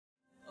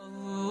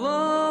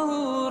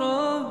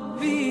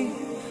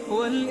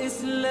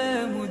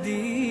والإسلام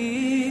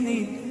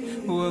ديني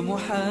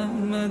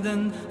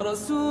ومحمدا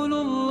رسول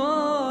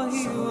الله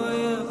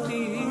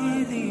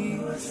ويقيني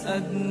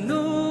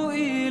أدنو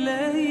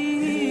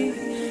إليه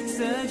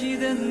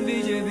ساجدا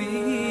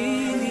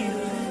بجبيني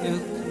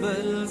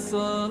اقبل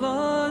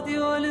صلاتي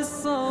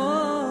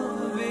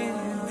وللصواب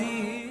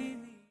اهديني.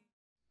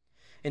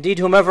 Indeed,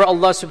 whomever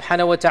Allah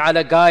subhanahu wa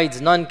ta'ala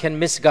guides, none can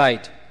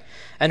misguide.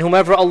 And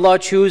whomever Allah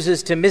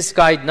chooses to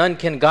misguide, none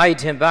can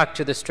guide him back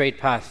to the straight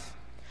path.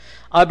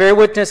 I bear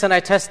witness and I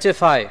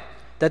testify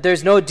that there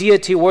is no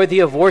deity worthy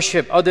of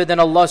worship other than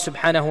Allah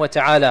subhanahu wa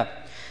ta'ala.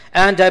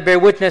 And I bear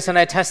witness and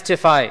I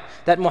testify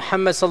that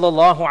Muhammad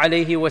sallallahu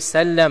alayhi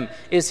wasallam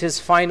is his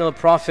final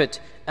prophet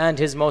and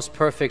his most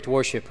perfect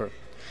worshipper.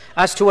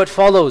 As to what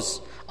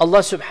follows, Allah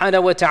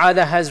subhanahu wa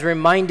ta'ala has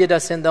reminded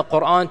us in the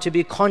Quran to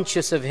be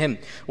conscious of Him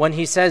when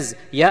He says,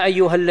 Ya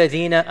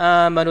ayyuhalladhina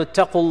amanu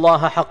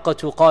taqullaha haqqa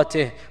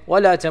tuqatih wa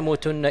la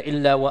tamutunna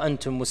illa wa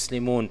antum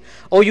muslimun.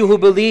 O you who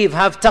believe,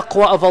 have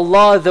taqwa of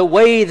Allah the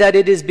way that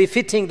it is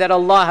befitting that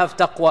Allah have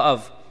taqwa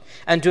of,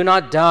 and do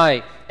not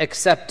die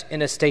except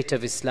in a state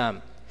of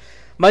Islam.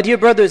 My dear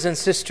brothers and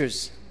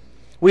sisters,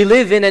 we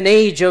live in an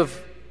age of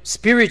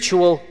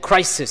spiritual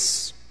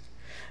crisis.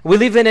 We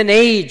live in an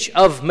age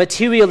of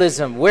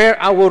materialism where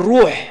our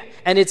ruh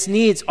and its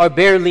needs are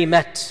barely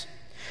met,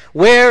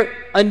 where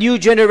a new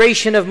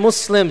generation of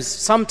Muslims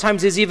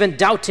sometimes is even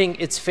doubting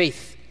its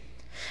faith.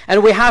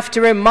 And we have to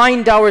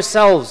remind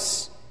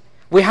ourselves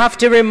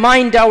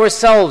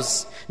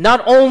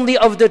not only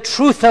of the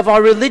truth of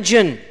our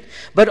religion,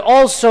 but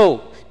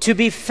also to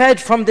be fed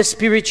from the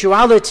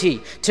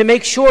spirituality, to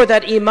make sure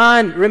that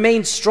Iman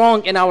remains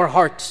strong in our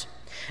heart.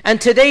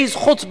 And today's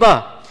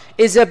khutbah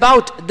is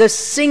about the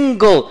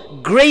single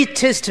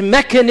greatest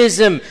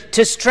mechanism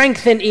to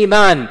strengthen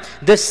Iman,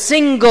 the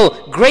single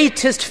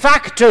greatest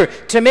factor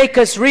to make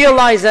us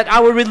realize that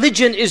our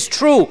religion is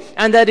true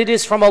and that it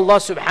is from Allah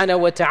subhanahu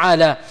wa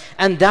ta'ala,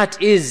 and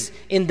that is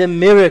in the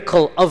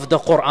miracle of the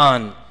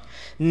Quran.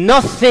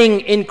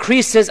 Nothing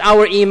increases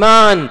our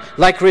Iman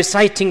like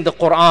reciting the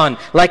Quran,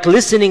 like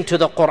listening to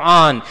the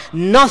Quran.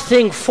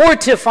 Nothing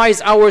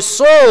fortifies our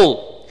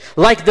soul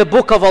like the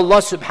book of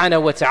Allah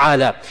subhanahu wa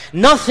ta'ala.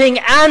 Nothing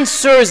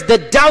answers the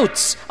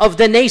doubts of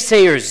the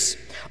naysayers.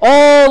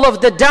 All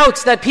of the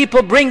doubts that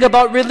people bring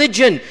about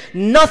religion,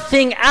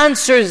 nothing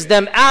answers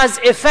them as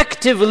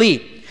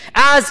effectively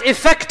as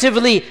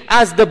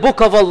the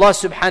book of Allah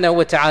subhanahu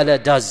wa ta'ala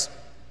does.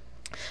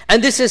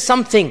 And this is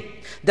something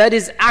that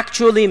is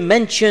actually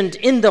mentioned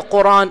in the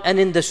Quran and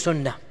in the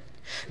Sunnah,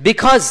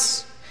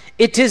 because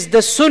it is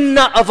the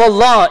Sunnah of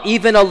Allah.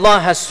 Even Allah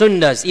has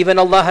Sunnahs, even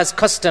Allah has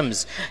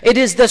customs. It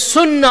is the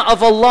Sunnah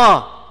of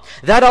Allah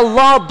that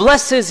Allah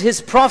blesses His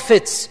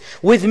prophets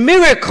with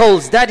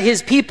miracles that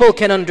His people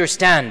can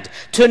understand,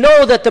 to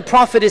know that the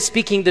Prophet is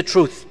speaking the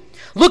truth.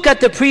 Look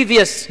at the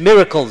previous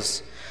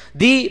miracles.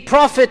 The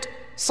Prophet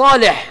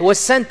Salih was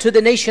sent to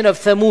the nation of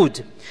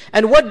Thamud.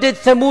 And what did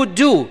Thamud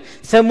do?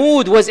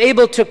 Thamud was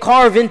able to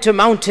carve into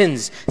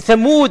mountains.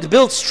 Thamud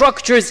built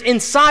structures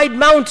inside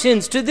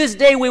mountains. To this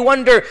day we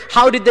wonder,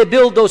 how did they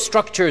build those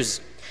structures?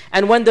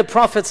 And when the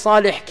Prophet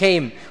Salih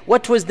came,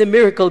 what was the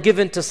miracle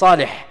given to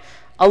Salih?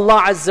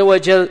 Allah Azza wa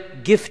Jal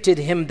gifted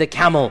him the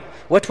camel.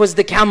 What was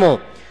the camel?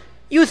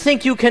 You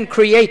think you can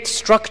create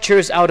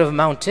structures out of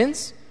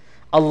mountains?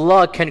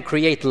 Allah can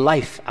create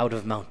life out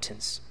of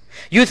mountains.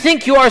 You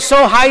think you are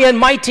so high and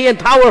mighty and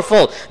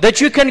powerful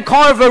that you can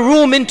carve a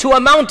room into a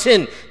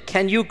mountain.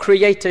 Can you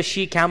create a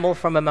she-camel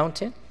from a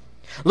mountain?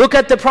 Look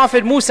at the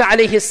Prophet Musa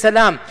alayhi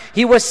salam.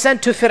 He was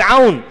sent to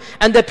Fir'aun,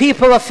 and the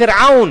people of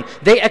Fir'aun,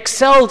 they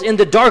excelled in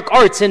the dark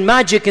arts, in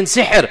magic and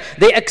sihr.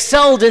 They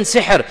excelled in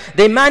sihr.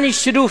 They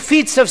managed to do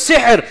feats of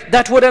sihr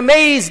that would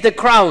amaze the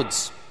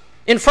crowds.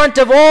 In front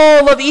of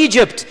all of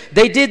Egypt,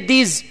 they did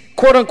these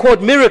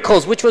quote-unquote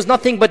miracles, which was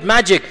nothing but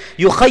magic.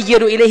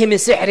 يُخَيِّرُ إِلَيْهِ مِنْ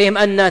سِحْرِهِمْ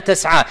أَنَّا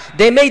تَسْعَى.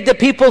 They made the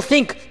people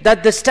think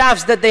that the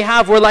staffs that they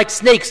have were like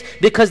snakes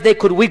because they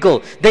could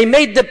wiggle. They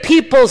made the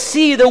people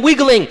see the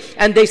wiggling,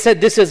 and they said,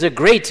 this is a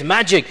great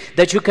magic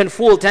that you can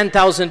fool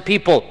 10,000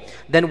 people.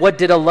 Then what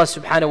did Allah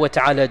subhanahu wa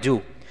ta'ala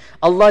do?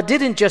 Allah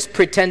didn't just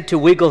pretend to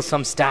wiggle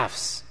some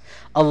staffs.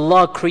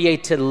 Allah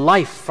created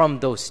life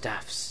from those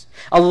staffs.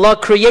 Allah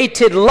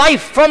created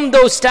life from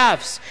those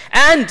staffs.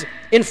 And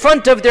in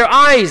front of their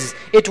eyes,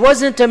 it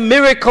wasn't a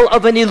miracle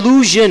of an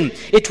illusion.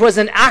 It was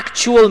an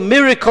actual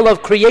miracle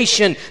of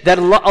creation, that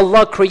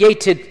Allah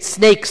created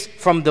snakes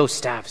from those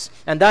staffs.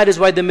 And that is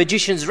why the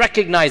magicians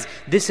recognize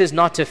this is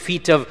not a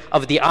feat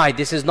of the eye.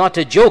 This is not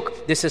a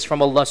joke. This is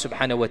from Allah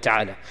subhanahu wa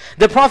ta'ala.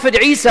 The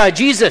Prophet Isa,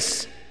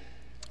 Jesus,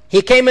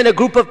 he came in a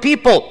group of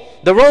people,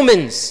 the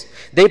Romans.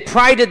 They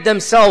prided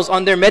themselves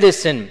on their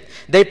medicine.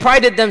 They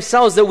prided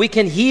themselves that we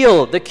can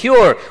heal, the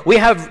cure. We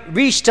have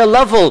reached a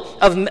level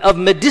of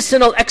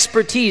medicinal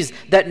expertise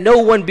that no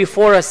one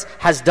before us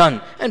has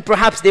done. And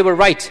perhaps they were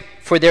right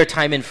for their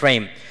time and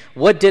frame.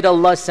 What did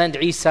Allah send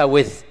Isa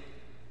with?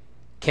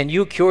 Can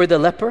you cure the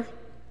leper?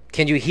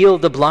 Can you heal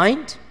the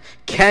blind?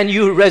 Can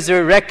you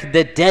resurrect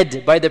the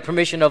dead by the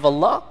permission of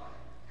Allah?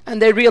 And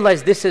they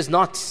realized this is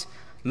not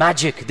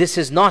magic. This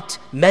is not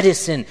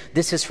medicine.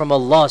 This is from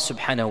Allah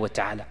subhanahu wa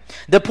ta'ala.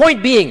 The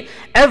point being,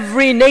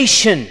 every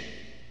nation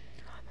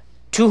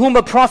to whom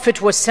a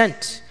prophet was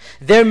sent,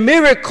 their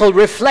miracle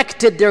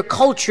reflected their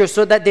culture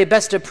so that they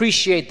best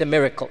appreciate the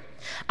miracle.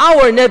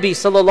 Our Nabi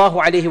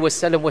sallallahu alayhi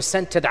wasallam was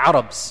sent to the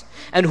Arabs.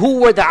 And who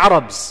were the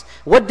Arabs?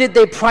 What did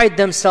they pride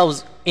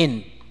themselves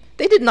in?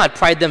 They did not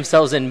pride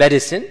themselves in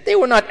medicine. They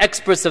were not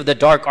experts of the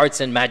dark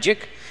arts and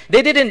magic.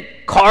 They didn't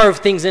carve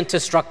things into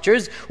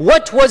structures.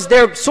 What was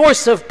their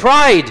source of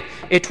pride?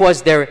 It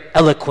was their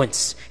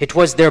eloquence. It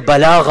was their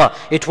balagha.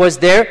 It was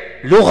their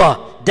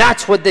lugha.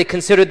 That's what they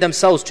considered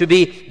themselves to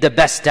be the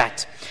best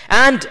at.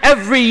 And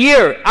every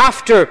year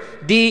after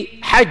the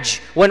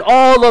Hajj, when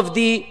all of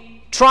the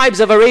tribes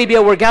of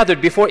Arabia were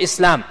gathered before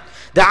Islam,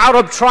 the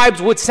Arab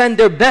tribes would send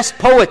their best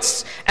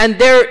poets and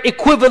their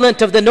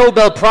equivalent of the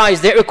Nobel Prize,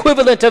 their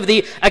equivalent of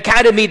the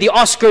Academy, the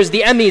Oscars,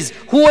 the Emmys.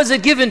 Who was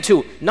it given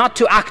to? Not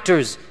to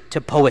actors,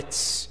 to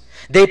poets.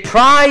 They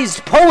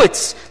prized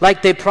poets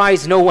like they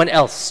prized no one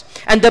else.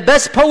 And the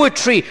best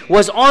poetry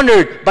was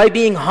honored by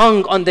being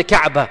hung on the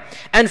Kaaba.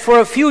 And for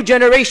a few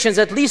generations,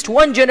 at least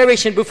one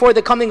generation before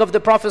the coming of the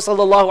Prophet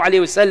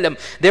ﷺ,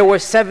 there were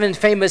 7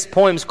 famous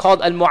poems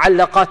called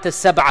Al-Mu'allaqat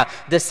Al-Sab'a,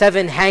 the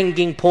 7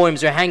 hanging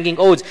poems or hanging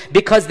odes,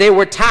 because they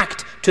were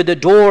tacked to the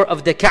door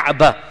of the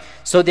Kaaba.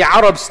 So the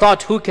Arabs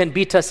thought, who can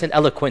beat us in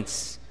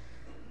eloquence?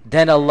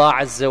 Then Allah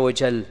Azza wa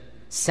Jal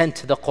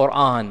sent the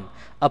Quran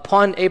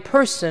upon a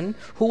person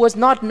who was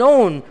not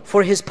known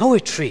for his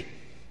poetry.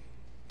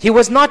 He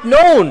was not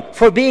known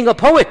for being a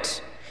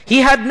poet. He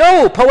had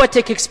no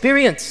poetic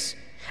experience.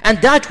 And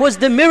that was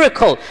the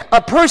miracle.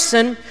 A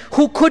person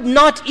who could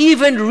not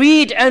even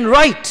read and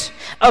write.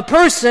 A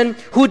person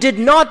who did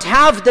not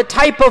have the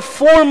type of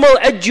formal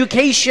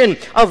education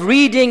of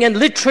reading and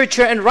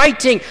literature and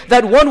writing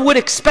that one would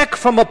expect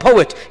from a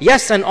poet.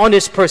 Yes, an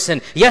honest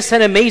person. Yes,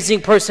 an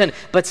amazing person.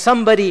 But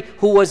somebody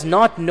who was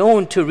not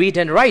known to read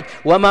and write.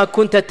 وَمَا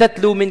كُنْتَ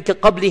تَتْلُو مِنْ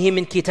قَبْلِهِ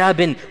مِنْ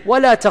كِتَابٍ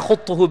وَلَا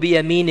تَخُطُّهُ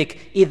بِيَمِينِكَ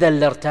إِذَا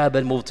لَارْتَابَ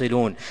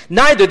الْمُبْطِلُونَ.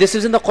 Neither, this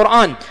is in the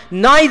Quran,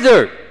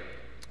 neither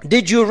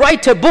did you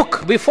write a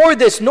book before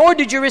this, nor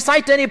did you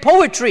recite any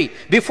poetry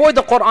before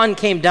the Quran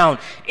came down.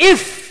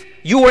 If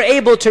you were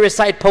able to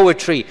recite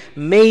poetry,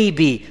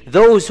 maybe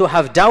those who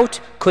have doubt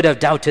could have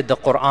doubted the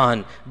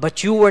Quran.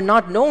 But you were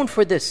not known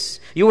for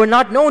this. You were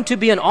not known to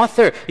be an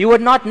author. You were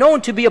not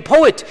known to be a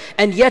poet.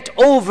 And yet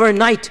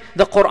overnight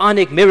the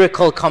Quranic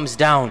miracle comes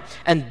down.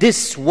 And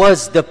this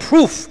was the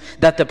proof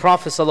that the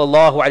Prophet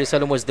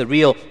ﷺ was the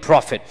real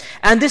prophet.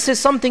 And this is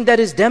something that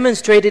is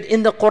demonstrated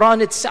in the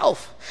Quran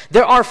itself.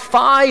 There are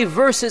 5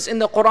 verses in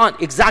the Quran,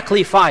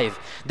 exactly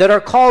 5, that are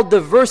called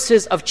the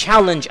verses of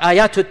challenge,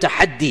 ayatul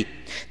tahaddi.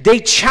 They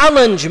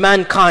challenge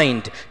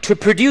mankind to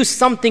produce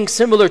something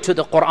similar to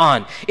the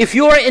Quran. If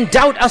you are in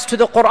doubt as to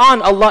the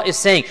Quran, Allah is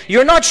saying,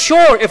 you're not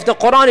sure if the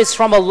Quran is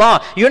from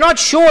Allah, you're not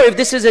sure if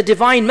this is a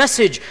divine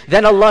message,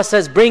 then Allah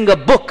says, bring a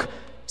book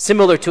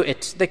similar to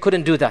it. They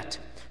couldn't do that.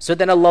 So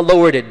then Allah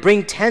lowered it.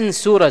 Bring 10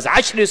 surahs.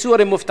 10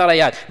 surah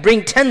muftarayat.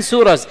 Bring 10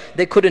 surahs.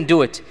 They couldn't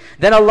do it.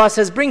 Then Allah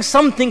says, bring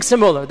something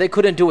similar. They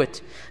couldn't do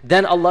it.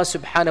 Then Allah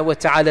subhanahu wa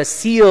ta'ala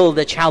sealed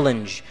the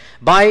challenge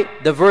by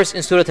the verse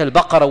in Surah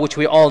Al-Baqarah, which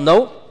we all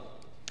know.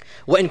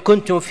 وَإِن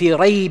كُنْتُمْ فِي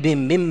رَيْبٍ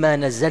مِّمَّا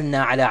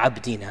نَزَّلْنَا عَلَىٰ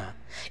عَبْدِنَا.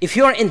 If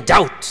you're in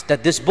doubt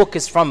that this book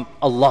is from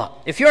Allah,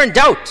 if you're in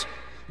doubt,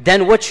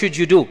 then what should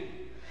you do?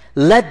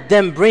 Let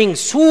them bring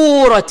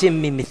surah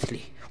min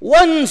mithli.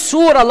 One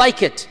surah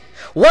like it.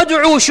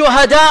 وَادْعُوا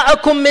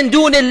شُهَدَاءَكُم مِّن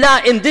دُونِ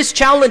اللَّهِ. In this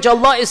challenge,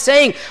 Allah is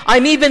saying,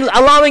 I'm even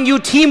allowing you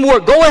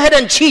teamwork. Go ahead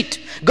and cheat.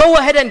 Go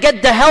ahead and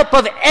get the help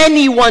of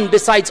anyone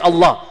besides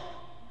Allah.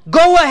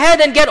 Go ahead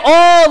and get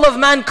all of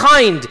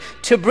mankind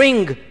to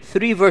bring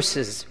 3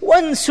 verses.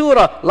 One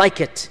surah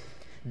like it.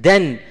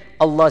 Then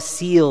Allah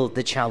sealed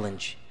the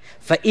challenge.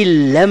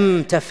 فَإِن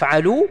لَمْ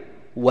تَفْعَلُوا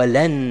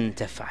وَلَن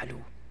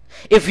تَفْعَلُوا.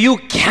 If you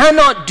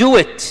cannot do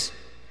it,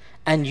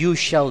 and you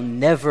shall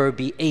never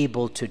be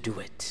able to do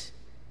it,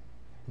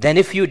 then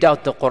if you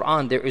doubt the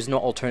Quran, there is no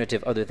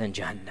alternative other than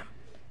Jahannam.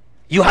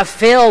 You have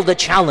failed the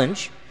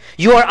challenge.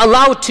 You are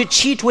allowed to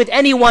cheat with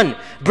anyone.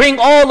 Bring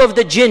all of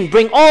the jinn,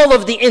 bring all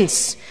of the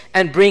ins,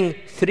 and bring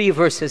 3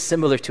 verses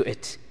similar to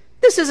it.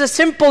 This is a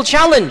simple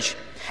challenge.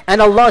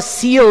 And Allah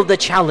sealed the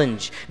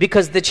challenge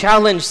because the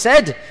challenge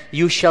said,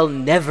 you shall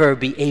never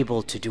be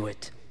able to do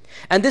it.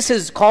 And this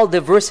is called the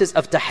verses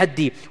of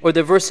tahaddi, or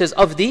the verses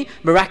of the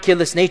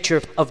miraculous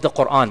nature of the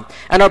Quran.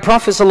 And our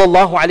Prophet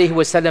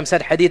ﷺ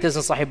said, hadith is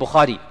in Sahih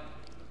Bukhari,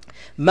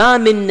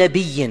 مَا مِن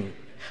نَبِيٍّ.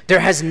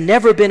 There has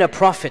never been a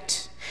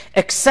prophet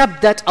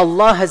except that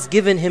Allah has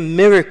given him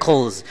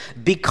miracles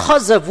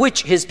because of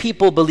which his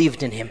people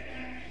believed in him.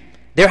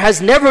 There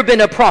has never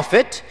been a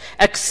prophet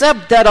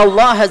except that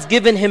Allah has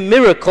given him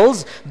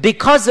miracles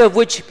because of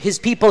which his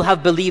people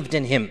have believed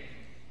in him.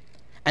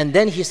 And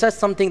then he says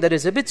something that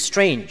is a bit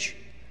strange.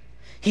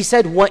 He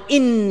said,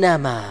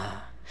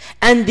 وَإِنَّمَا.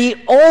 And the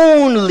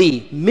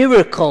only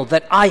miracle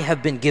that I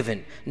have been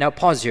given. Now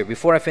pause here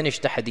before I finish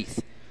the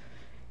hadith.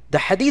 The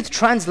hadith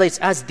translates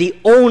as the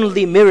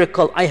only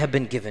miracle I have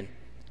been given.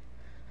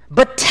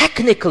 But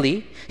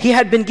technically, he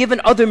had been given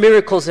other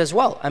miracles as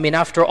well. I mean,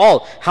 after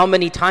all, how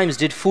many times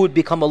did food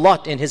become a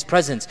lot in his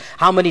presence?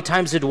 How many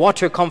times did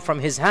water come from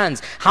his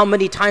hands? How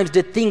many times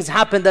did things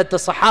happen that the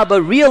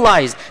Sahaba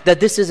realized that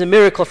this is a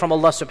miracle from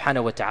Allah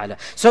subhanahu wa ta'ala?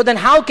 So then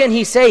how can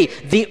he say,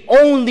 the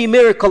only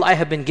miracle I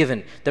have been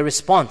given? The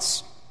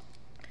response: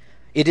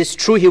 it is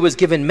true he was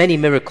given many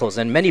miracles,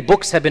 and many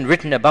books have been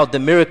written about the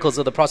miracles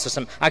of the Prophet.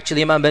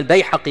 Actually, Imam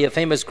al-Bayhaqi, a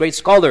famous great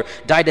scholar,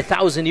 died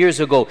 1,000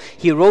 years ago.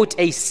 He wrote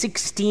a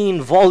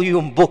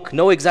 16-volume book,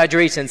 no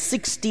exaggeration,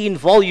 16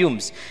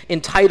 volumes,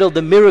 entitled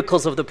The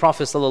Miracles of the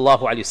Prophet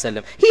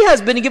ﷺ. He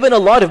has been given a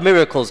lot of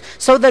miracles.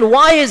 So then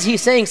why is he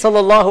saying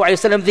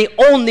ﷺ the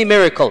only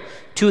miracle?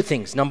 Two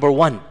things. Number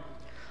one,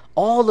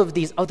 all of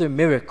these other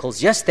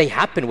miracles, yes, they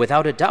happen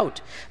without a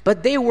doubt,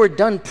 but they were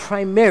done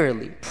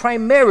primarily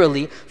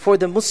for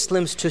the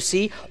Muslims to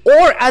see,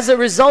 or as a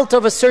result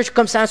of a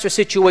circumstance or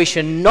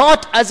situation,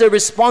 not as a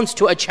response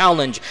to a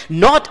challenge,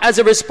 not as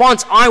a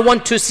response, I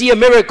want to see a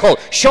miracle,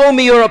 show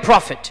me you're a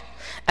prophet.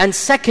 And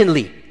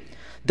secondly,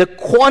 the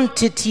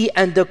quantity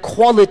and the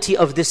quality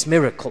of this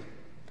miracle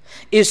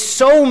is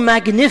so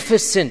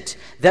magnificent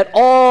that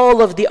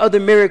all of the other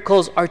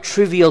miracles are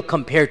trivial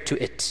compared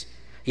to it.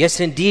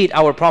 Yes, indeed,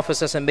 our Prophet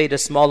ﷺ made a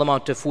small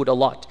amount of food a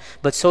lot,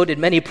 but so did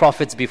many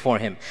prophets before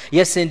him.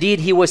 Yes, indeed,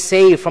 he was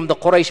saved from the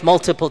Quraysh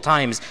multiple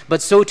times,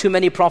 but so too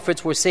many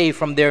prophets were saved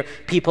from their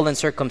people and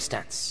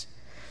circumstance.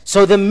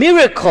 So the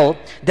miracle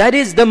that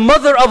is the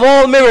mother of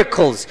all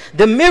miracles,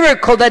 the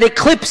miracle that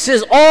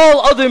eclipses all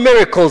other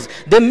miracles,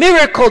 the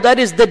miracle that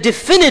is the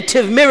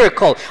definitive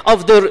miracle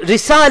of the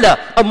Risala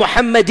of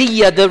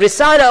Muhammadiyya, the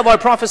Risala of our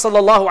Prophet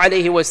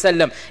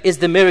ﷺ, is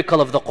the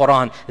miracle of the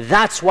Quran.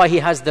 That's why he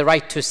has the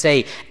right to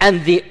say,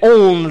 and the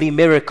only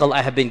miracle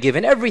I have been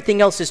given.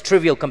 Everything else is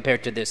trivial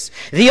compared to this.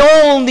 The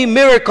only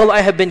miracle I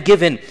have been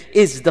given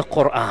is the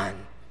Quran.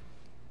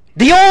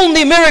 The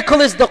only miracle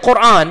is the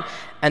Quran.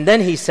 And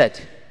then he said,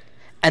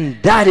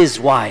 and that is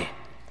why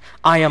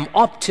I am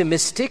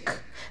optimistic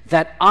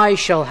that I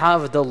shall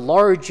have the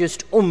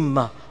largest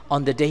ummah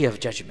on the Day of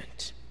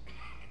Judgment.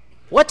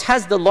 What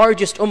has the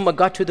largest ummah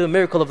got to the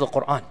miracle of the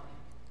Quran?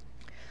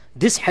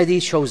 This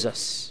hadith shows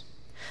us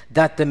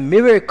that the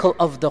miracle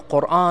of the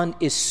Quran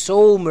is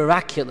so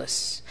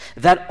miraculous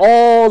that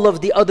all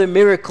of the other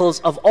miracles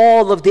of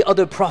all of the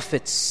other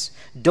prophets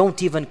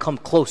don't even come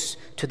close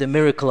to the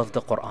miracle of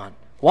the Quran.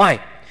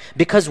 Why?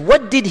 Because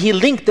what did he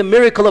link the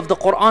miracle of the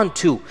Quran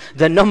to?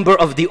 The number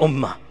of the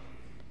ummah.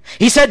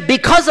 He said,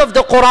 because of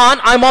the Quran,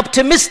 I'm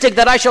optimistic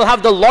that I shall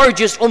have the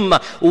largest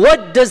ummah.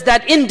 What does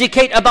that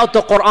indicate about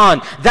the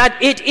Quran?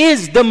 That it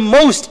is the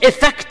most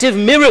effective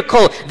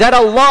miracle that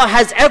Allah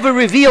has ever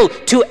revealed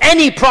to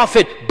any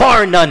prophet,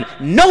 bar none,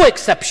 no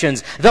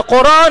exceptions. The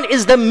Quran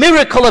is the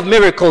miracle of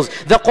miracles.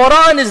 The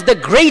Quran is the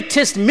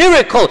greatest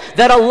miracle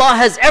that Allah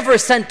has ever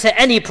sent to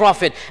any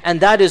prophet. And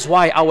that is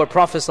why our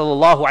Prophet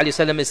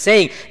ﷺ is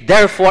saying,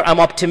 therefore I'm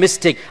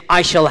optimistic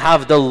I shall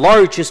have the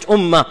largest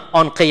ummah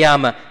on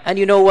Qiyamah. And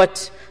you know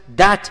what?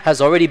 That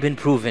has already been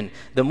proven.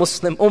 The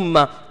Muslim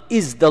ummah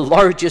is the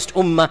largest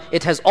ummah.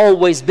 It has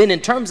always been. In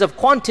terms of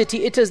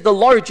quantity, it is the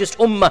largest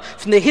ummah.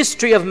 From the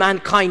history of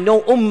mankind,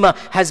 no ummah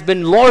has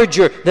been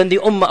larger than the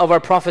ummah of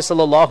our Prophet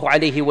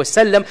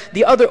ﷺ.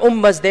 The other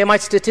ummahs, they might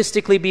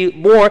statistically be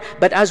more,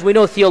 but as we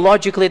know,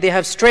 theologically they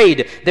have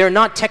strayed. They're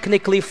not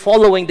technically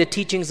following the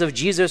teachings of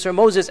Jesus or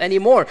Moses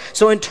anymore.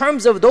 So in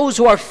terms of those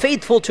who are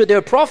faithful to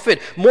their Prophet,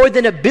 more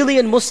than 1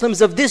 billion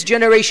Muslims of this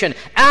generation,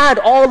 add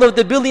all of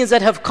the billions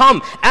that have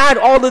come, add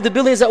all of the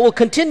billions that will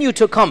continue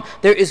to come,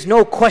 there is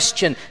no question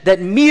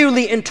that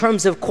merely in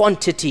terms of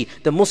quantity,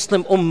 the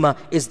Muslim ummah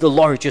is the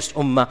largest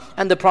ummah,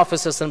 and the Prophet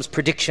ﷺ's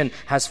prediction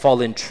has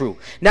fallen true.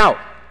 Now,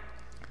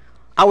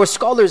 our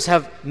scholars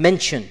have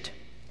mentioned,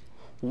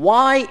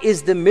 why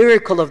is the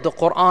miracle of the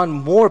Quran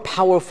more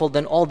powerful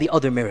than all the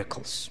other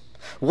miracles?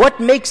 What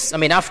makes,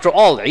 after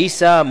all,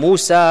 Isa,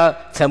 Musa,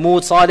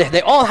 Thamud, Salih,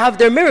 they all have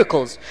their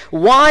miracles.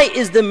 Why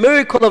is the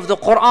miracle of the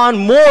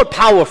Quran more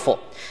powerful?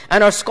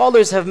 And our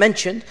scholars have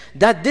mentioned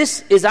that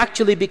this is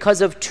actually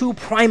because of two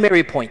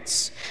primary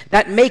points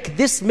that make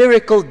this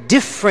miracle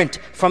different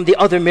from the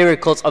other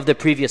miracles of the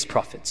previous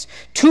prophets.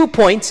 2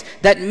 points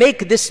that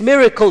make this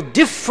miracle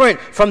different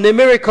from the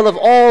miracle of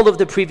all of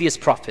the previous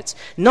prophets.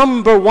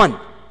 Number one,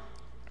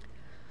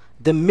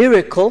 the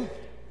miracle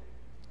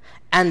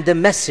and the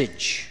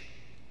message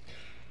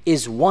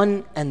is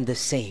one and the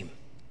same.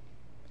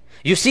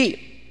 You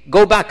see,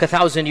 go back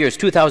 1,000 years,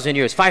 2,000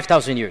 years,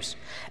 5,000 years.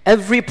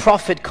 Every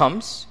prophet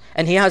comes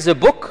and he has a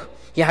book,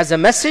 he has a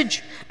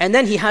message, and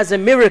then he has a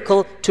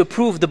miracle to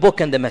prove the book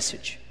and the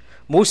message.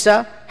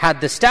 Musa had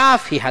the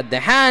staff, he had the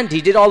hand, he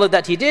did all of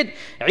that he did.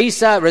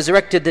 Isa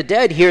resurrected the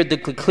dead, cured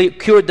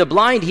the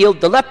blind,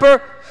 healed the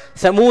leper.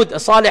 Thamud,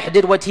 Salih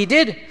did what he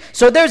did.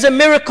 So there's a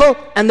miracle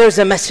and there's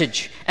a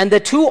message. And the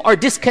two are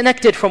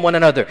disconnected from one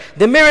another.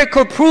 The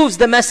miracle proves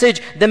the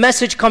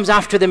message comes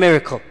after the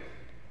miracle.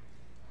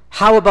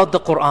 How about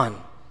the Quran?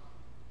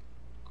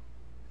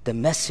 The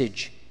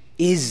message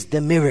is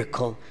the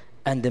miracle,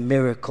 and the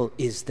miracle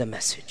is the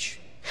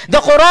message. The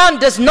Quran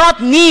does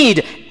not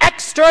need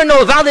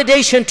external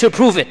validation to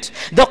prove it.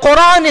 The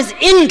Quran is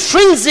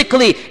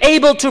intrinsically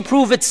able to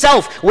prove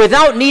itself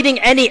without needing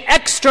any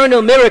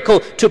external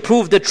miracle to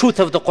prove the truth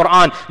of the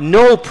Quran.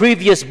 No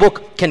previous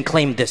book can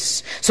claim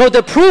this. So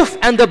the proof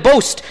and the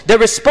boast, the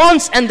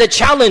response and the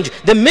challenge,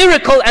 the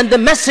miracle and the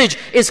message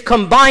is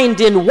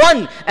combined in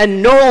one,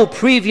 and no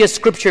previous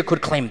scripture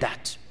could claim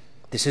that.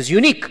 This is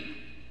unique.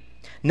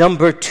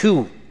 Number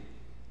two,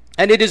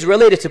 and it is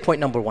related to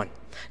point number one.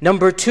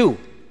 Number two,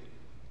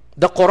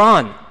 the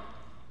Quran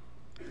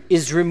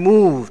is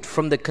removed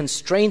from the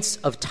constraints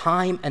of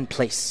time and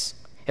place.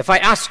 If I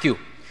ask you,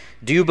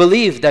 do you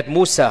believe that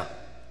Musa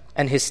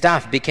and his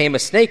staff became a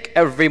snake?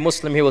 Every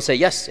Muslim here will say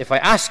yes. If I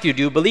ask you,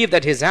 do you believe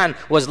that his hand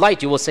was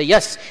light? You will say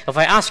yes. If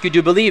I ask you, do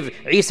you believe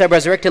Isa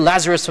resurrected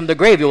Lazarus from the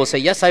grave? You will say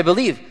yes, I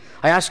believe.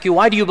 I ask you,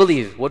 why do you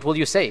believe? What will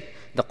you say?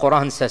 The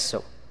Quran says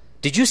so.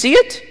 Did you see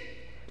it?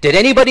 Did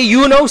anybody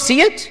you know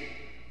see it?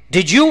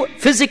 Did you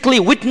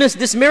physically witness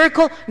this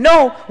miracle?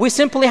 No, we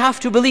simply have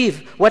to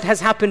believe what has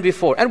happened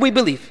before, and we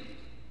believe.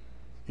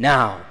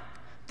 Now,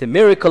 the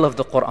miracle of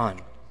the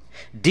Quran.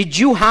 Did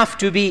you have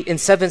to be in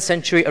 7th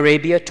century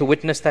Arabia to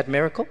witness that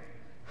miracle?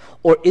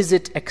 Or is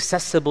it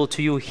accessible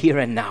to you here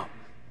and now?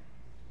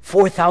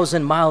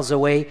 4,000 miles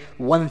away,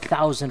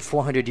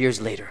 1,400 years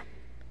later.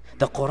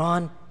 The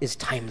Quran is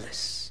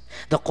timeless.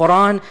 The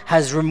Quran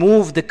has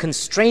removed the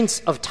constraints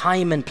of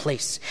time and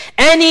place.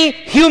 Any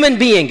human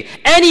being,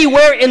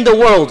 anywhere in the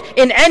world,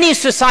 in any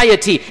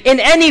society, in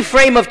any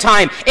frame of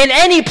time, in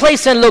any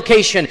place and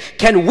location,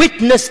 can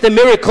witness the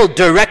miracle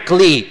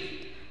directly.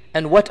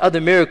 And what other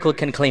miracle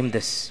can claim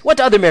this? What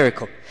other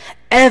miracle?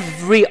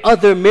 Every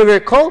other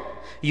miracle,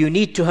 you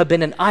need to have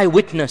been an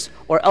eyewitness,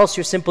 or else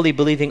you're simply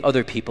believing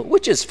other people,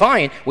 which is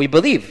fine. We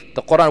believe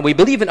the Quran, we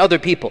believe in other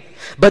people.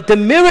 But the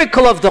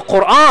miracle of the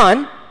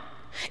Quran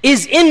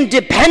is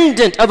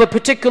independent of a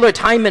particular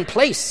time and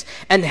place.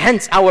 And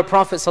hence our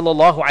Prophet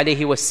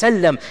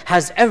ﷺ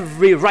has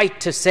every right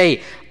to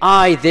say,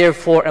 I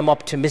therefore am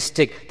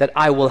optimistic that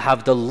I will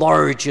have the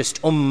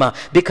largest ummah,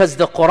 because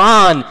the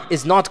Quran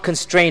is not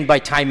constrained by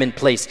time and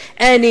place.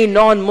 Any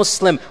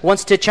non-Muslim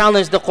wants to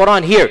challenge the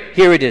Quran,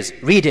 here it is,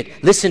 read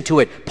it, listen to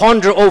it,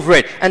 ponder over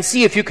it, and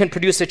see if you can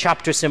produce a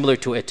chapter similar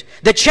to it.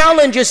 The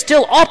challenge is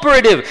still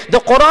operative. The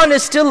Quran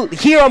is still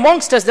here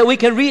amongst us that we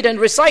can read and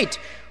recite.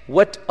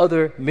 What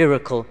other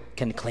miracle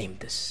can claim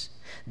this?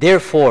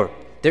 Therefore,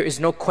 there is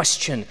no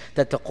question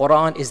that the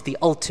Quran is the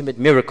ultimate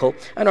miracle.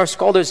 And our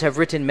scholars have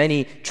written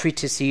many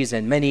treatises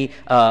and many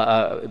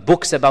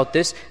books about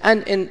this.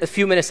 And in a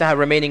few minutes I have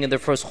remaining in the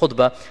first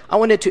khutbah, I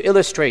wanted to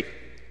illustrate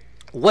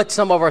what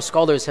some of our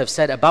scholars have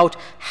said about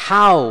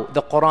how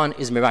the Quran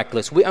is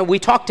miraculous. We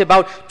talked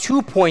about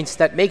 2 points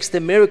that makes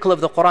the miracle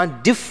of the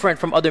Quran different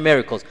from other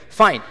miracles.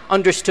 Fine,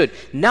 understood.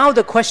 Now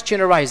the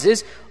question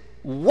arises,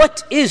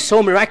 what is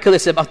so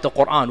miraculous about the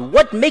Quran?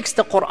 What makes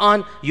the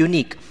Quran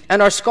unique?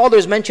 And our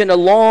scholars mention a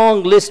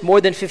long list, more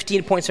than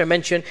 15 points are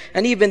mentioned.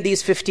 And even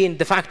these 15,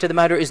 the fact of the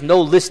matter is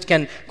no list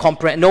can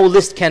comprehend, no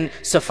list can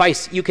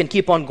suffice. You can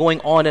keep on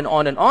going on and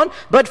on and on.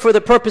 But for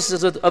the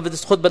purposes of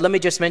this khutbah, let me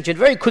just mention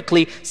very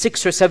quickly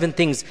 6 or 7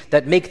 things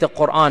that make the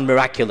Quran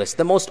miraculous.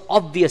 The most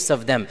obvious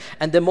of them,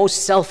 and the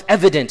most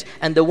self-evident,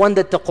 and the one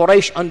that the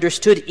Quraysh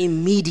understood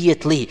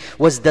immediately,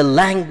 was the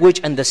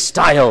language and the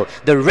style,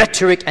 the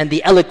rhetoric and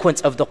the eloquence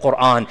of the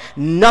Quran.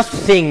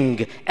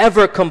 Nothing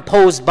ever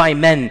composed by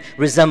men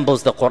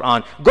resembles the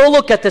Quran. Go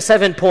look at the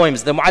 7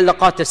 poems, the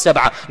Mu'allaqat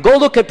al-Sab'a. Go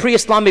look at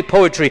pre-Islamic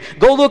poetry.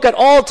 Go look at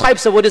all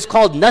types of what is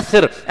called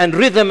nathr and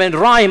rhythm and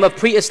rhyme of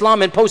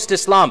pre-Islam and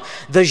post-Islam.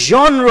 The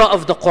genre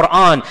of the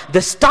Quran,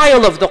 the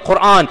style of the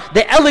Quran,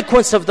 the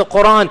eloquence of the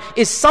Quran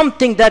is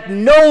something that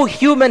no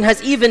human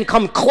has even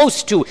come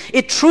close to.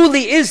 It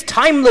truly is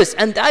timeless,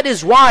 and that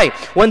is why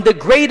when the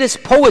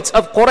greatest poets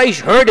of Quraysh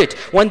heard it,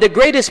 when the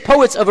greatest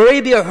poets of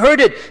Arabia heard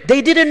it,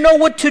 they didn't know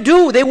what to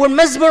do. They were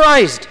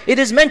mesmerized. It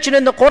is mentioned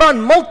in the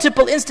Quran,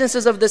 multiple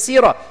instances of the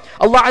seerah.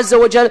 Allah Azza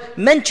wa Jal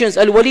mentions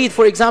Al-Walid,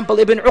 for example,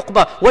 Ibn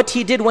Uqba, what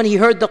he did when he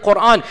heard the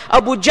Quran.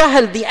 Abu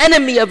Jahl, the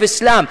enemy of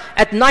Islam,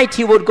 at night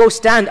he would go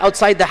stand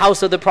outside the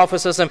house of the Prophet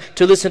ﷺ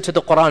to listen to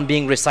the Quran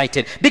being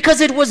recited,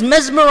 because it was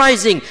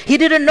mesmerizing. He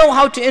didn't know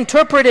how to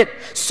interpret it.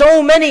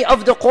 So many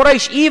of the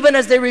Quraysh, even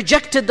as they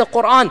rejected the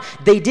Quran,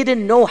 they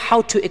didn't know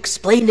how to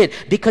explain it,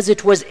 because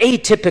it was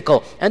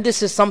atypical. And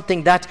this is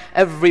something that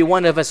every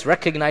one of us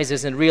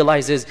recognizes and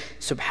realizes.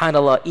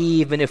 Subhanallah,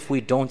 even if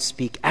we don't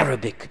speak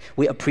Arabic,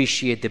 we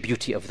appreciate the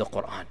beauty of the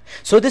Quran.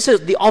 So this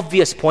is the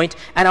obvious point,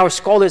 and our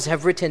scholars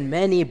have written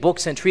many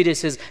books and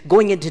treatises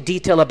going into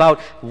detail about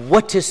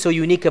what is so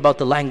unique about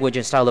the language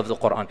and style of the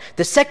Quran.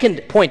 The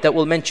second point that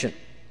we'll mention,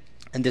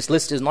 and this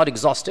list is not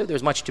exhaustive,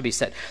 there's much to be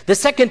said. The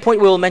second point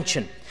we will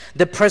mention,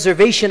 the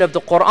preservation of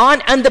the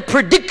Quran and the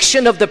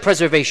prediction of the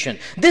preservation.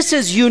 This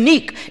is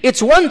unique.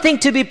 It's one thing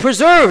to be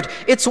preserved.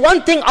 It's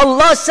one thing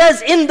Allah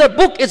says in the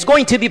book it's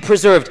going to be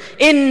preserved.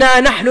 Inna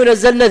nahnu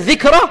nazzalna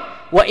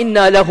dhikra wa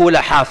inna lahu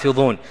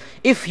lahafidhun.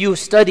 If you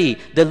study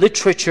the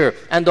literature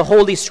and the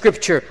Holy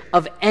Scripture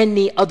of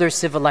any other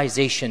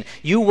civilization,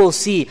 you will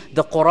see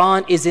the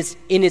Quran is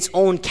in its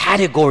own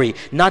category.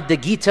 Not the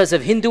Gitas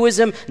of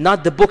Hinduism,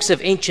 not the books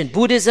of ancient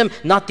Buddhism,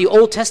 not the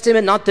Old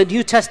Testament, not the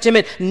New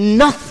Testament.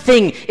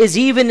 Nothing is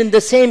even in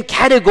the same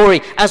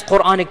category as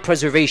Quranic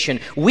preservation.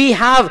 We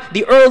have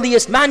the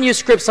earliest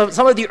manuscripts,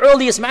 some of the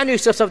earliest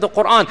manuscripts of the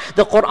Quran.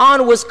 The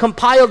Quran was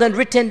compiled and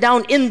written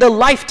down in the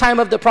lifetime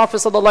of the Prophet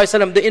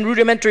ﷺ, in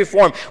rudimentary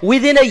form.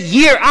 Within a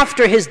year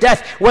after his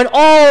death, when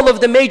all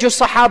of the major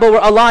Sahaba were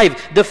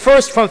alive, the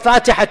first from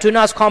Fatiha to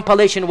Nas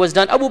compilation was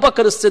done. Abu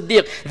Bakr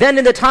as-Siddiq. Then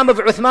in the time of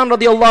Uthman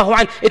radiallahu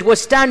anh, it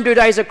was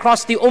standardized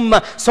across the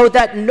ummah so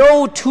that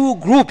no two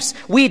groups,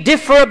 we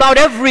differ about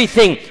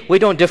everything. We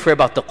don't differ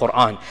about the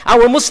Quran.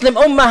 Our Muslim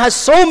ummah has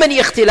so many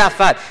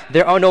ikhtilafat.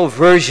 There are no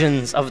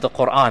versions of the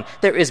Quran.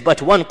 There is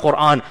but one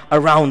Quran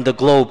around the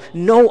globe.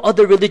 No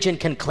other religion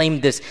can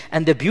claim this.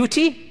 And the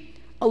beauty,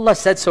 Allah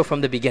said so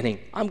from the beginning.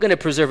 I'm going to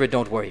preserve it,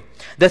 don't worry.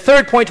 The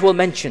third point we'll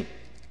mention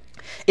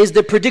is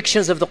the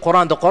predictions of the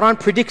Quran. The Quran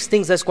predicts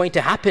things that's going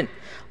to happen.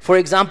 For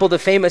example, the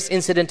famous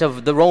incident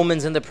of the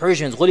Romans and the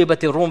Persians. غُلِبَتِ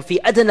الرُّومُ فِي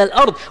أَدْنَى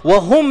الْأَرْضِ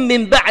وَهُمْ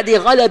مِنْ بَعْدِ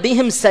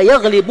غَلَبِهِمْ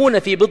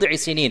سَيَغْلِبُونَ فِي بِضْعِ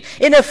سِنِينَ.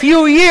 In a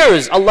few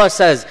years, Allah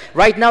says,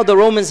 right now the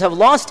Romans have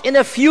lost. In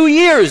a few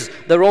years,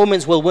 the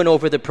Romans will win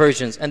over the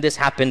Persians. And this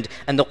happened.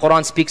 And the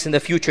Quran speaks in the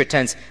future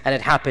tense. And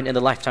it happened in the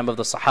lifetime of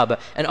the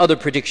Sahaba. And other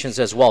predictions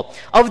as well.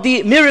 Of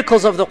the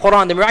miracles of the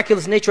Quran, the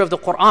miraculous nature of the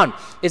Quran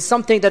is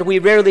something that we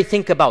rarely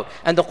think about.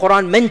 And the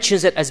Quran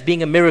mentions it as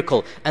being a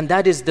miracle. And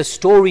that is the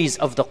stories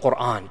of the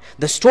Quran.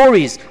 The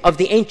stories of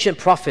the ancient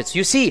prophets.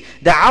 You see,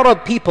 the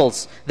Arab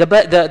peoples, the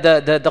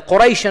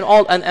Quraysh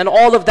and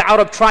all of the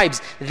Arab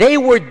tribes, they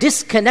were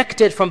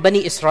disconnected from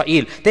Bani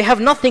Israel. They have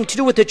nothing to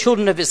do with the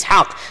children of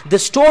Ishaq. The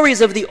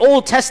stories of the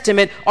Old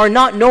Testament are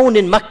not known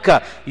in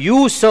Mecca.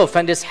 Yusuf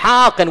and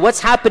Ishaq and what's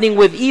happening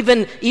with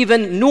even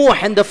Nuh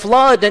and the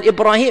flood and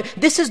Ibrahim.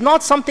 This is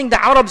not something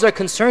the Arabs are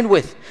concerned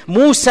with.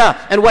 Musa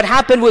and what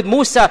happened with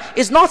Musa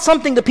is not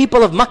something the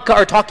people of Mecca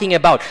are talking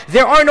about.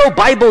 There are no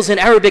Bibles in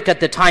Arabic at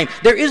the time.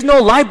 There is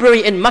no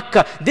library in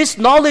Mecca. This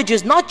knowledge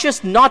is not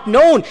just not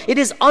known, it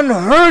is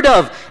unheard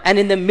of. And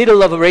in the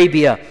middle of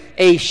Arabia,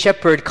 a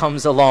shepherd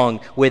comes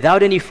along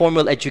without any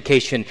formal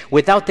education,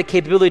 without the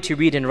capability to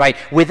read and write,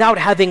 without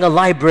having a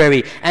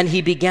library, and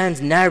he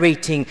begins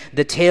narrating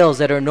the tales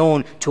that are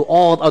known to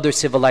all other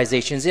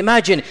civilizations.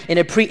 Imagine in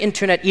a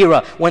pre-internet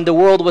era when the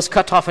world was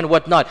cut off and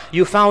whatnot,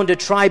 you found a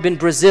tribe in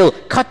Brazil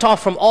cut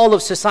off from all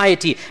of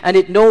society, and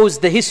it knows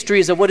the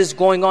histories of what is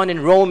going on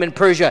in Rome and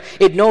Persia.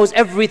 It knows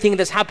everything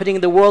that's happening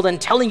in the world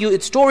and telling you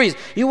its stories.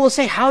 You will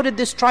say, how did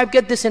this tribe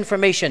get this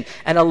information?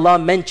 And Allah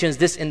mentions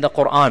this in the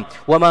Quran.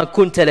 وَمَا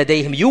كُنْتَ لَدَيْهِمْ.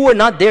 You were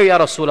not there, Ya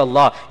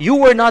Rasulullah. You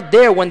were not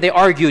there when they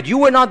argued. You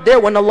were not there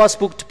when Allah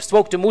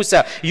spoke to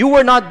Musa. You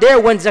were not there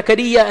when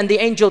Zakaria and the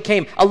angel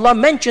came. Allah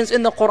mentions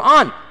in the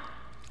Quran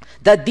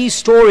that these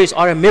stories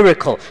are a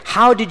miracle.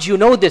 How did you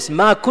know this?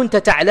 مَا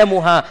كُنْتَ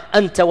تَعْلَمُهَا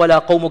أَنْتَ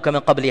وَلَا قَوْمُكَ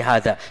مِنْ قَبْلِ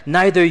هَذَا.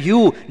 Neither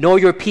you nor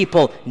your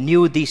people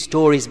knew these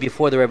stories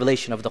before the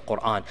revelation of the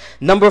Quran.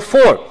 Number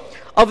 4,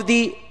 of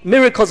the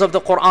miracles of the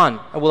Quran,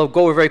 I will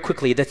go very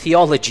quickly, the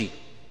theology.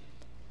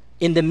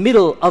 In the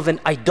middle of an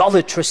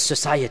idolatrous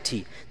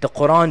society, the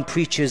Quran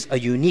preaches a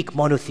unique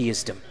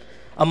monotheism.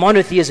 A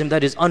monotheism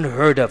that is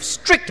unheard of,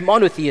 strict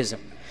monotheism.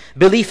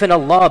 Belief in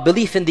Allah,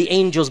 belief in the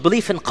angels,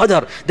 belief in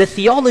Qadr. The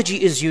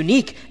theology is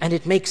unique and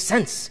it makes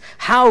sense.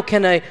 How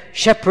can a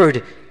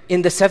shepherd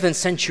in the 7th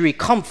century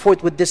come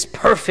forth with this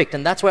perfect?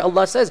 And that's why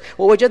Allah says,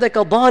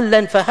 وَوَجَدَكَ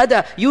ضَالًّا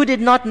فَهَدَى. You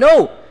did not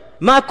know.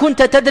 مَا كُنْتَ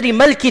تَدْرِي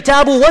مَا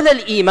الْكِتَابُ وَلَا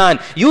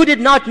الْإِيمَانِ. You did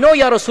not know,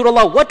 Ya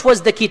Rasulullah, what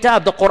was the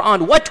kitab, the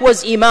Quran, what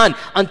was Iman,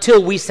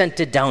 until we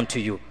sent it down to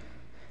you.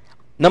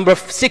 Number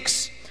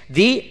 6,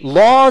 the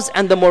laws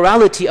and the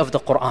morality of the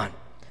Quran.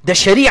 The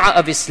Sharia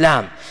of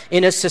Islam.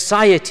 In a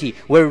society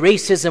where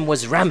racism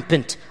was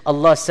rampant,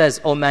 Allah says,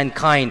 O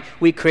mankind,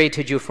 we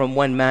created you from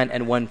one man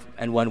and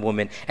one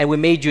woman. And we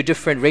made you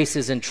different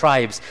races and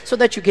tribes so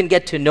that you can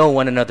get to know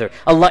one another.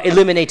 Allah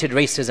eliminated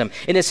racism.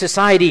 In a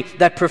society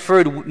that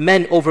preferred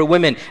men over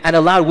women and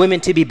allowed women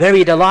to be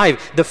buried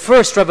alive, the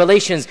first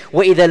revelations,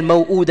 وَإِذَا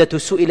الْمَوْءُودَةُ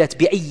سُئِلَتْ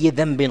بِأَيِّ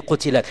ذَنْبٍ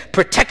قُتِلَتْ.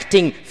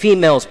 Protecting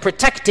females,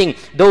 protecting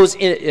those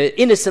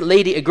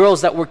innocent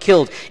girls that were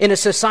killed. In a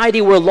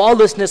society where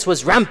lawlessness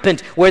was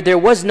rampant, where there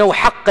was no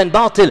haqq and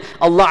batil,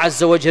 Allah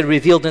Azza wa Jal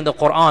revealed in the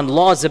Quran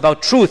laws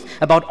about truth,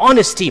 about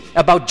honesty,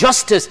 about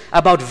justice,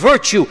 about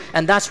virtue.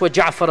 And that's what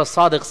Ja'far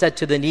as-Sadiq said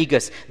to the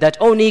Negus, that,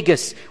 oh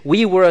Negus,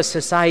 we were a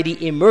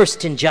society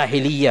immersed in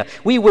Jahiliyyah.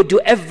 We would do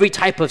every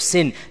type of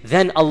sin.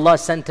 Then Allah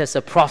sent us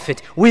a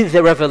prophet with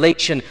the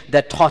revelation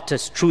that taught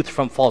us truth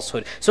from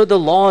falsehood. So the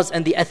laws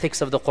and the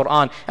ethics of the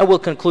Quran, and we'll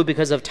conclude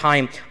because of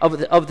time,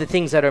 of the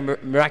things that are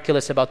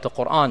miraculous about the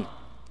Quran,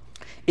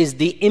 is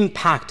the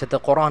impact that the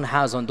Quran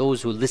has on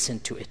those who listen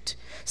to it.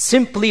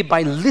 Simply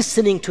by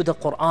listening to the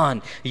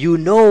Quran, you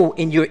know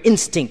in your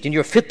instinct, in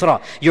your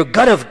fitrah, your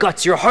gut of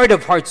guts, your heart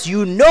of hearts,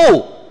 you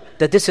know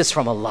that this is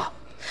from Allah.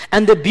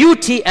 And the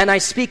beauty, and I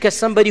speak as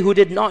somebody who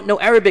did not know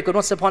Arabic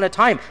once upon a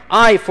time.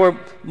 I, for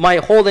my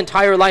whole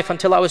entire life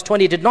until I was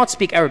 20, did not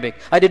speak Arabic.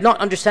 I did not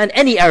understand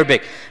any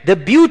Arabic. The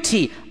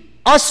beauty,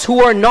 us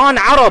who are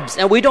non-Arabs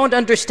and we don't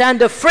understand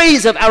the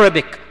phrase of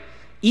Arabic,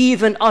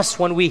 even us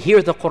when we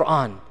hear the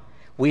Quran,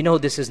 we know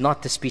this is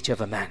not the speech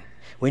of a man.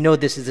 We know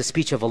this is the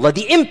speech of Allah.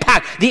 The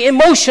impact, the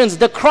emotions,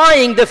 the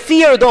crying, the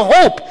fear, the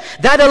hope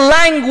that a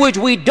language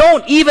we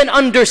don't even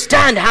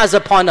understand has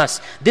upon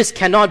us. This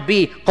cannot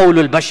be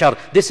qawlul bashar.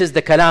 This is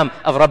the kalam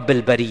of Rabb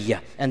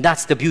al-Bariyya. And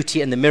that's the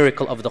beauty and the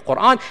miracle of the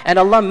Quran. And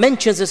Allah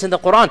mentions this in the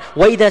Quran.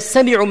 وَإِذَا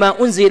سَمِعُوا مَا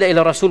أُنزِلَ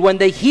إِلَى الرَّسُولِ When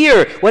they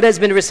hear what has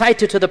been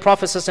recited to the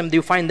Prophet ﷺ,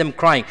 you find them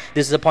crying.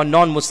 This is upon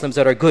non-Muslims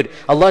that are good.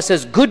 Allah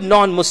says good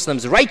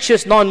non-Muslims,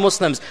 righteous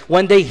non-Muslims,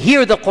 when they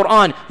hear the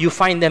Quran, you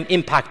find them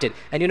impacted.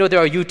 And you know there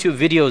are YouTube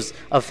videos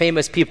of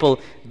famous people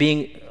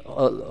being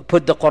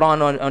put the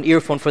Quran on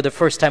earphone for the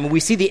first time. We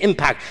see the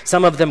impact.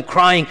 Some of them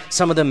crying,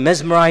 some of them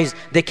mesmerized.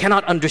 They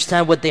cannot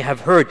understand what they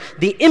have heard.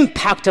 The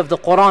impact of the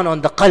Quran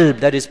on the qalb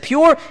that is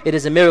pure, it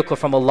is a miracle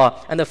from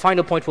Allah. And the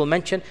final point we'll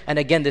mention, and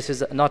again this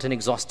is not an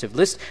exhaustive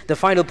list, the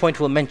final point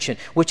we'll mention,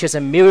 which is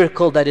a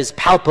miracle that is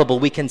palpable,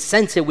 we can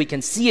sense it, we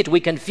can see it, we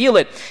can feel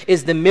it,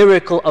 is the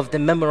miracle of the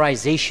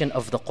memorization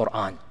of the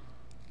Quran.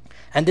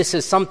 And this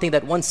is something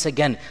that once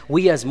again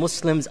we as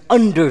Muslims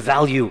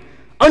undervalue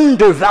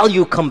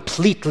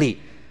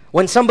completely.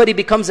 When somebody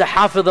becomes a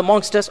hafiz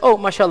amongst us, oh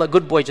mashallah,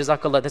 good boy,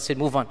 jazakallah, that's it,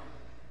 move on.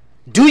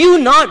 Do you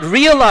not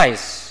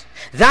realize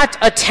that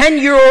a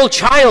 10-year-old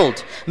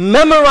child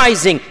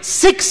memorizing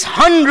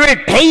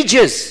 600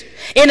 pages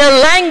in a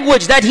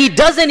language that he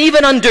doesn't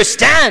even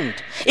understand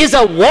is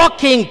a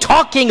walking,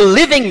 talking,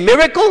 living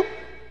miracle?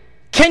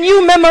 Can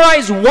you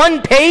memorize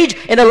one page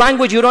in a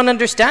language you don't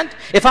understand?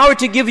 If I were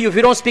to give you, if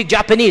you don't speak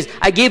Japanese,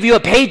 I gave you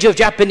a page of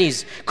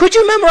Japanese. Could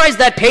you memorize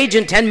that page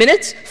in 10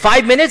 minutes,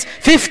 5 minutes,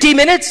 50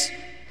 minutes?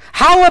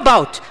 How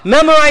about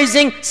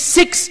memorizing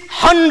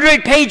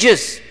 600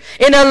 pages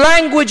in a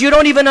language you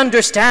don't even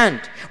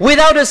understand,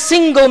 without a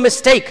single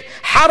mistake?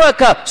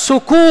 Haraka,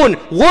 sukoon,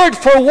 word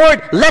for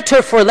word,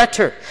 letter for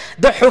letter.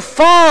 The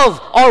Huffaz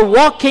are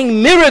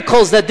walking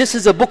miracles that this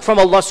is a book from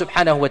Allah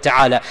subhanahu wa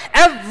ta'ala.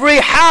 Every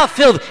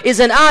hafiz is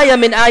an ayah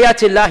min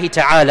ayatillahi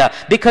ta'ala,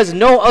 because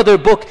no other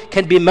book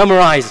can be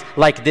memorized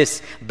like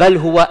this. بَلْ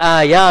هُوَ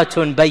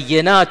آيَاتٌ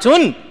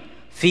بَيِّنَاتٌ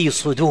فِي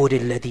صُدُورِ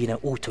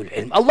الَّذِينَ أُوتُوا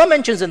الْعِلْمَ. Allah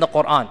mentions in the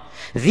Quran,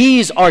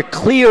 these are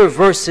clear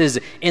verses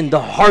in the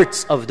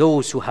hearts of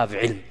those who have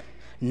ilm.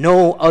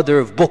 No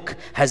other book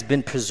has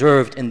been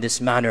preserved in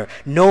this manner.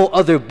 No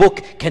other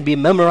book can be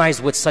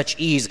memorized with such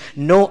ease.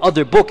 No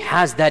other book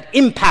has that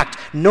impact.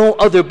 No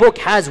other book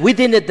has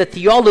within it the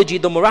theology,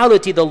 the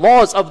morality, the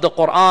laws of the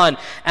Quran.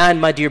 And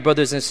my dear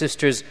brothers and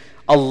sisters,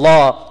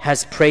 Allah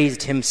has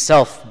praised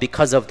Himself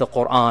because of the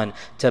Quran.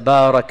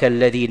 تَبَارَكَ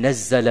الَّذِي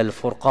نَزَّلَ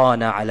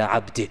الْفُرْقَانَ عَلَى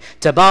عَبْدِهِ.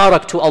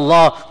 Tabarak to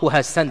Allah who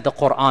has sent the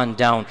Quran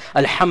down.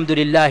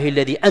 Alhamdulillahi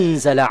الَّذِي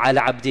أَنزَلَ عَلَى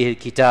عَبْدِهِ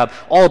الْكِتَابِ.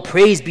 All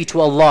praise be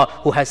to Allah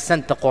who has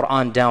sent the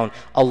Quran down.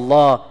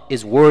 Allah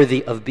is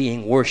worthy of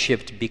being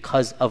worshipped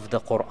because of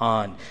the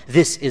Quran.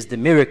 This is the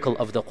miracle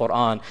of the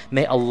Quran.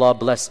 May Allah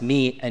bless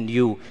me and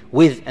you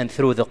with and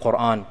through the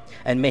Quran.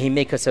 And may He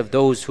make us of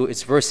those who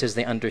its verses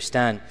they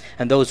understand,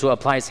 and those who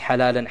applies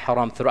halal and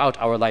haram throughout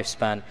our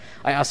lifespan.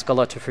 I ask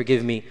Allah to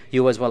forgive me.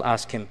 You as well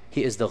ask Him.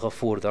 He is the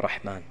Ghafoor, the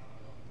Rahman.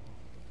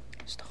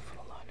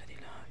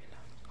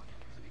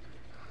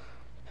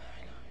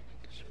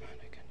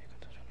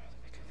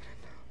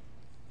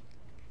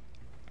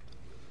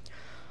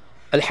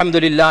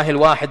 Alhamdulillah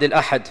al-Wahid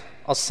al-Ahad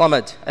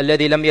al-Samad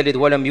alladhi lam yalid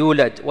wa lam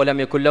yulad wa lam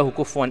yakul lahu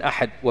kufuwan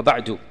ahad wa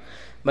ba'du.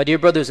 My dear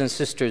brothers and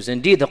sisters,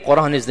 indeed the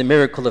Quran is the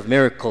miracle of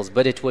miracles,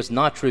 but it was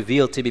not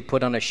revealed to be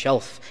put on a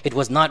shelf. It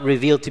was not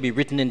revealed to be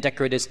written in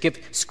decorative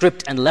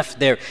script and left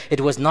there. It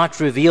was not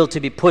revealed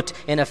to be put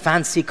in a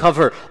fancy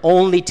cover,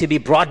 only to be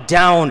brought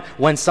down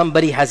when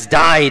somebody has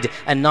died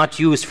and not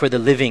used for the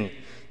living.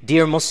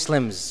 Dear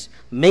Muslims,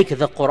 make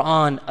the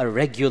Quran a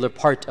regular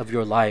part of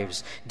your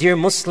lives. Dear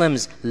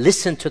Muslims,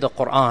 listen to the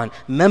Quran,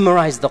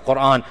 memorize the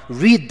Quran,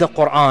 read the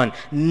Quran.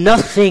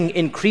 Nothing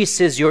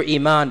increases your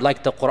iman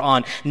like the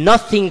Quran.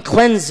 Nothing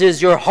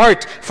cleanses your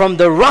heart from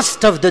the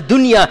rust of the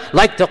dunya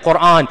like the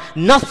Quran.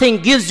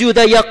 Nothing gives you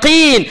the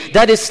yaqeen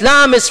that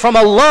Islam is from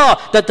Allah,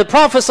 that the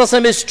Prophet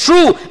ﷺ is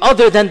true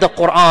other than the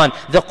Quran.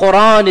 The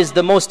Quran is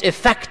the most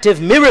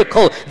effective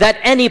miracle that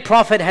any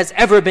prophet has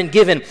ever been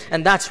given.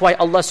 And that's why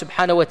Allah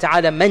subhanahu wa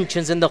ta'ala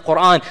mentions in the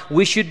Quran,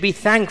 we should be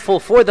thankful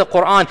for the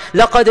Quran.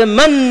 لَقَدْ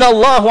مَنَّ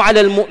اللَّهُ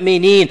عَلَى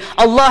الْمُؤْمِنِينَ.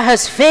 Allah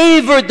has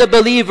favored the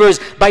believers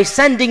by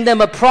sending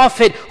them a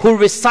prophet who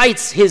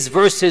recites his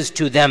verses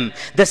to them.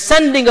 The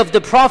sending of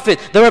the prophet,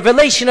 the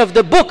revelation of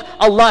the book,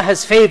 Allah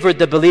has favored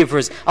the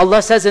believers.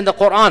 Allah says in the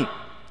Quran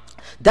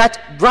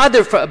that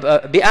rather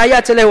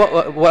بِآيَاتِ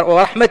اللَّهِ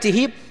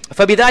وَرَحْمَتِهِ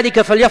فَبِذَلِكَ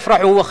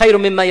فَلْيَفْرَحُوا وَخَيْرٌ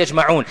مِّمَّا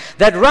يَجْمَعُونَ.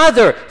 That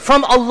rather,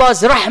 from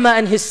Allah's rahmah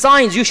and His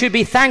signs, you should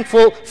be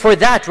thankful for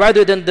that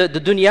rather than the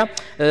dunya.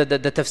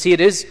 The tafsir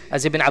is,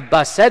 as Ibn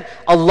Abbas said,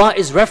 Allah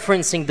is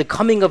referencing the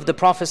coming of the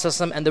Prophet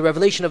ﷺ and the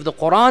revelation of the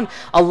Quran.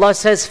 Allah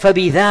says,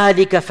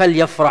 فَبِذَلِكَ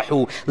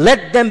فَلْيَفْرَحُوا.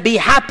 Let them be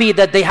happy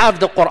that they have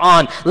the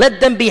Quran. Let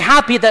them be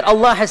happy that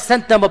Allah has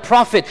sent them a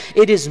prophet.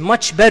 It is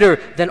much better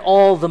than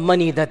all the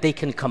money that they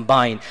can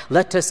combine.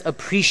 Let us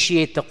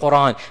appreciate the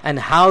Quran. And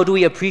how do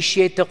we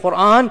appreciate the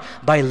Quran?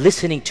 By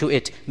listening to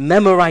it,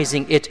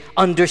 memorizing it,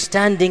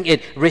 understanding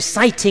it,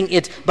 reciting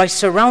it, by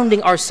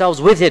surrounding ourselves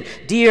with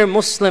it. Dear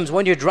Muslims,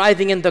 when you're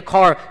driving in the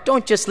car,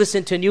 don't just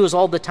listen to news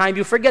all the time.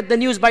 You forget the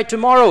news by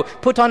tomorrow.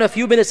 Put on a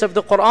few minutes of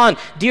the Quran.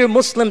 Dear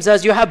Muslims,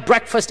 as you have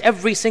breakfast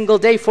every single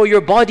day for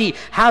your body,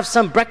 have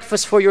some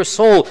breakfast for your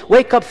soul.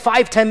 Wake up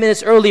 5-10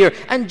 minutes earlier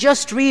and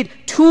just read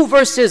 2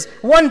 verses,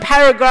 1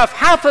 paragraph,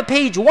 half a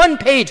page, 1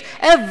 page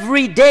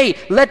every day.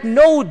 Let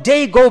no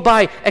day go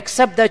by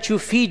except that you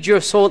feed your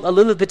soul a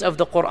little bit of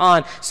the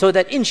Quran, so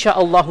that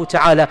insha'Allah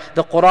ta'ala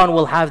the Quran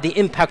will have the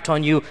impact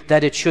on you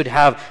that it should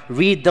have.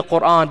 Read the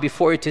Quran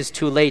before it is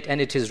too late and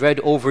it is read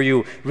over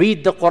you.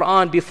 Read the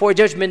Quran before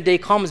Judgment Day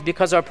comes,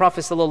 because our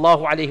Prophet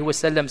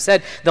ﷺ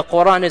said the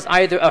Quran is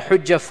either a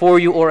hujjah for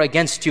you or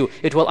against you.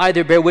 It will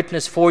either bear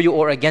witness for you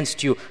or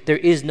against you. There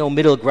is no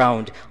middle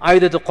ground.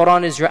 Either the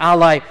Quran is your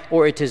ally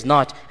or it is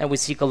not, and we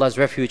seek Allah's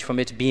refuge from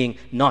it being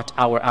not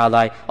our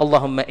ally.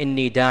 Allahumma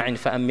inni da'in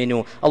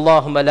fa'amminu.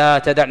 Allahumma la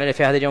tada'na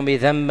fi hadha al-yawmi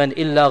dhanban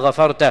illa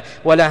ghafarta,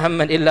 wala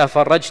hamman illa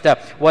farajta,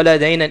 wala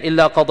daynan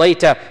illa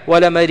qadayta,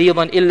 wala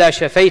maridan illa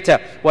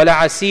shafayta, wala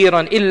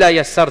asiran illa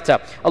yassarta.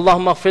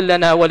 Allahumma ighfir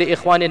lana wa li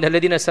ikhwanina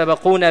alladhina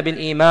sabaquna bil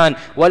iman,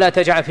 wala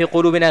taj'al fi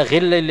qulubina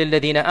ghillan lil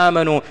ladhina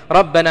amanu.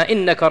 Rabbana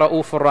innaka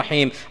ra'ufur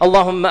rahim.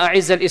 Allahumma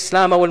a'izz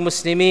al-islam wal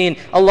muslimin.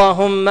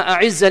 Allahumma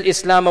a'izz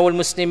al-islam wal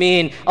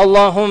muslimin.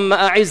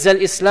 Allahumma a'izz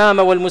al-islam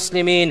wal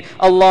muslimin.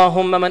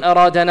 Allahumma man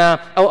aradana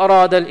aw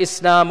arada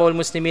al-islam wal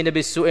muslimin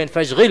bis-su'in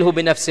fashghilhu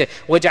bi nafsihi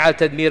waj'al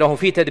tadmirahu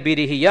fi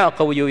tadbirihi ya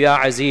qawiyyu ya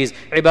aziz.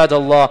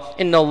 Ibadallah,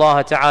 inna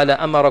Allah ta'ala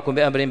amarakum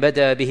bi amrin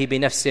bada bihi bi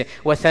nafsihi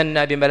wa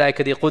thanna bi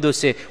malaikati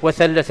qudusihi wa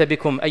thalatha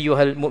bikum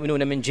ayyuha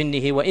al-mu'minuna min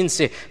jinnihi wa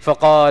insihi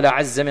faqala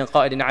 'azza min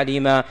qa'ilin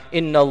 'alima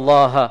inna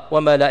Allah wa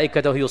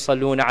malaikatahu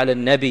yusalluna 'ala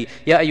an-nabi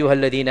ya ayyuha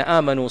alladhina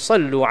amanu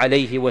sallu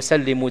 'alayhi wa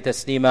sallimu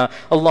taslima.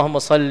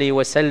 Allahumma salli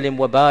wa sallim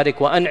wa barik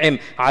wa an'im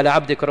 'ala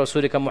 'abdika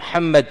rasulika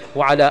Muhammad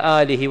wa 'ala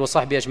alihi wa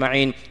sahbihi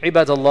ajma'in.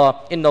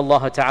 Ibadallah, inna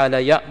Allah ta'ala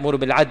ya'muru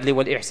bil 'adli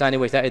wal ihsani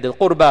wa ita'i dhil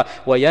qurba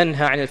wa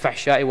yanha 'anil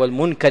fahsha'i wal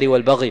munkari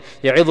wal baghi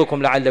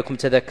ya'idhukum la'allakum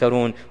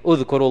tadhakkarun.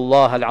 Udhkuru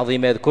Allah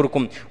al-'azima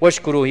yadhkurkum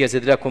washkuruhu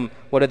yazid lakum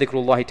wa la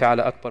dhikru Allah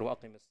ta'ala akbar wa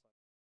aqim.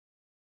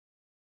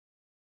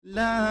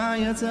 لا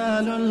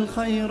يزال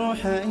الخير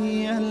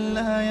حيا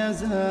لا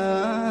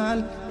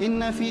يزال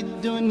إن في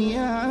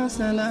الدنيا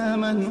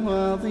سلاما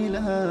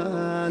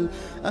وظلال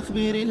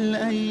أخبر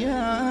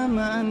الأيام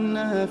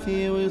أنها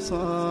في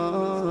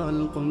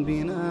وصال قم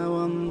بنا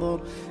وانظر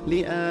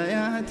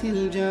لآيات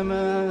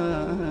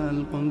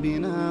الجمال قم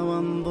بنا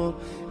وانظر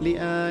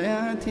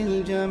لآيات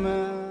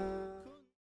الجمال.